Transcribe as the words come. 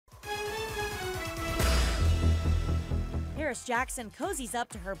Paris Jackson cozies up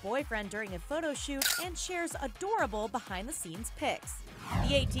to her boyfriend during a photo shoot and shares adorable behind-the-scenes pics.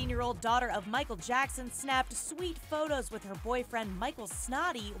 The 18-year-old daughter of Michael Jackson snapped sweet photos with her boyfriend Michael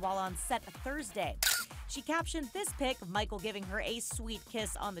Snoddy while on set Thursday. She captioned this pic, Michael giving her a sweet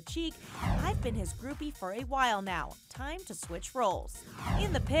kiss on the cheek. "I've been his groupie for a while now. Time to switch roles."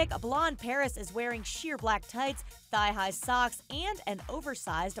 In the pic, blonde Paris is wearing sheer black tights, thigh-high socks, and an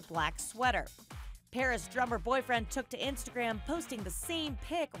oversized black sweater. Paris' drummer boyfriend took to Instagram, posting the same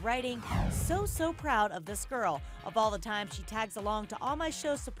pic, writing, so proud of this girl. Of all the times she tags along to all my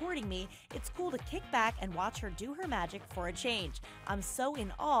shows supporting me, it's cool to kick back and watch her do her magic for a change. I'm so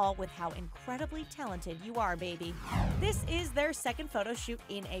in awe with how incredibly talented you are, baby." This is their second photo shoot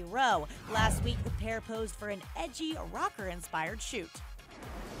in a row. Last week, the pair posed for an edgy, rocker-inspired shoot.